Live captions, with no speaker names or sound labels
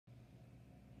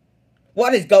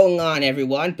What is going on,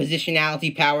 everyone?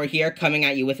 Positionality Power here, coming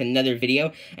at you with another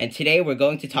video, and today we're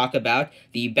going to talk about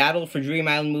the Battle for Dream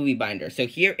Island Movie Binder. So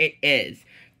here it is.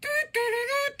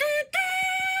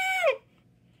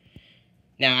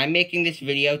 Now, I'm making this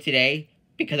video today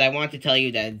because I want to tell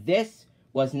you that this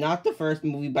was not the first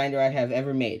movie binder I have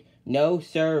ever made. No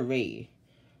sirree.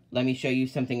 Let me show you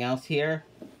something else here.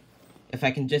 If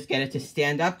I can just get it to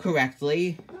stand up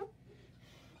correctly.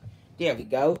 There we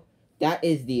go. That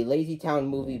is the LazyTown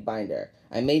Movie Binder.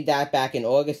 I made that back in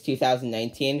August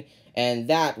 2019, and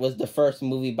that was the first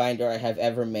movie binder I have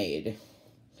ever made.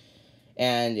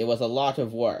 And it was a lot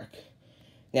of work.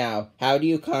 Now, how do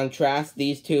you contrast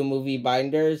these two movie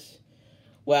binders?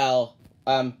 Well,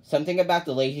 something about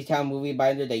the LazyTown Movie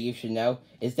Binder that you should know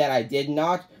is that I did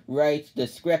not write the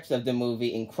scripts of the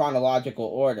movie in chronological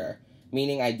order,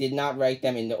 meaning I did not write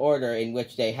them in the order in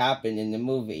which they happened in the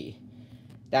movie.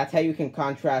 That's how you can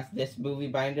contrast this movie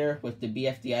binder with the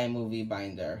BFDI movie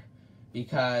binder,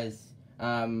 because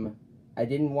I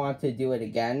didn't want to do it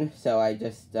again, so I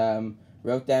just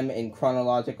wrote them in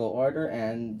chronological order,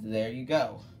 and there you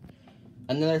go.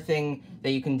 Another thing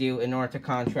that you can do in order to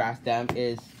contrast them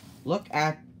is look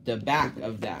at the back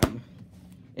of them.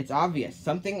 It's obvious,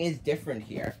 something is different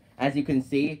here. As you can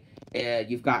see,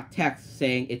 you've got text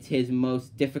saying it's his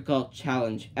most difficult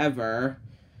challenge ever.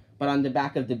 But on the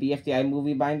back of the BFDI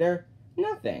movie binder,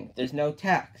 nothing. There's no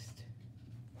text.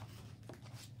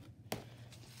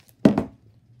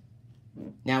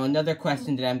 Now, another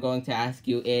question that I'm going to ask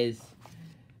you is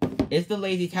the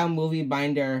LazyTown Movie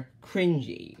Binder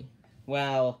cringy?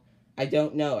 Well, I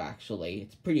don't know, actually.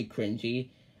 It's pretty cringy.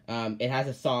 It has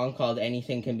a song called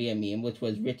Anything Can Be a Meme, which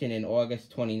was written in August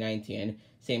 2019,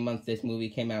 same month this movie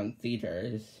came out in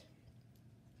theaters.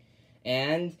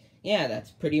 And, yeah, that's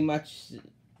pretty much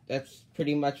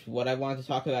what I want to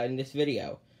talk about in this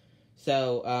video.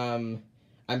 So,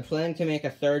 I'm planning to make a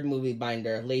third movie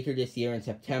binder later this year in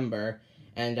September,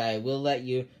 and I will let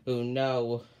you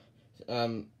know,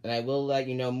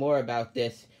 more about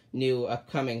this new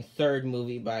upcoming third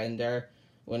movie binder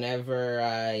whenever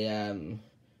I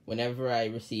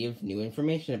receive new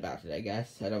information about it, I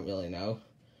guess. I don't really know.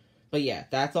 But yeah,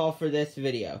 that's all for this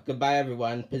video. Goodbye,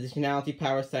 everyone. Positionality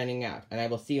Power signing out, and I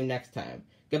will see you next time.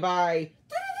 Goodbye!